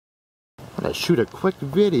I shoot a quick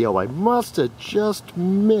video. I must have just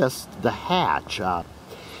missed the hatch.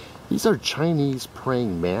 These are Chinese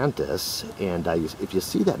praying mantis, and if you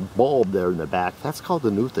see that bulb there in the back, that's called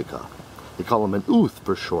an Utica. They call them an Uth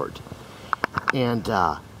for short. And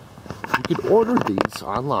you can order these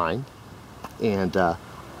online, and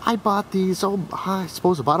I bought these, I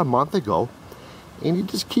suppose about a month ago, and you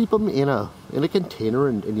just keep them in a container,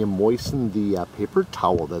 and you moisten the paper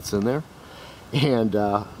towel that's in there. And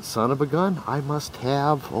son of a gun, I must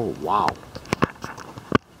have, oh wow,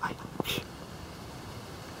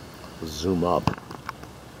 zoom up.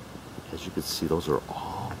 As you can see, those are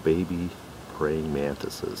all baby praying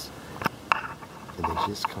mantises. And they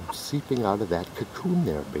just come seeping out of that cocoon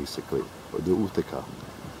there, basically, or the Utica.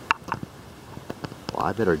 Well,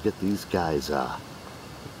 I better get these guys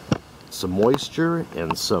some moisture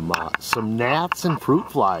and some gnats and fruit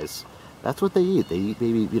flies. That's what they eat. They eat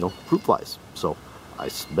baby, fruit flies. So I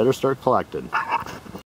better start collecting.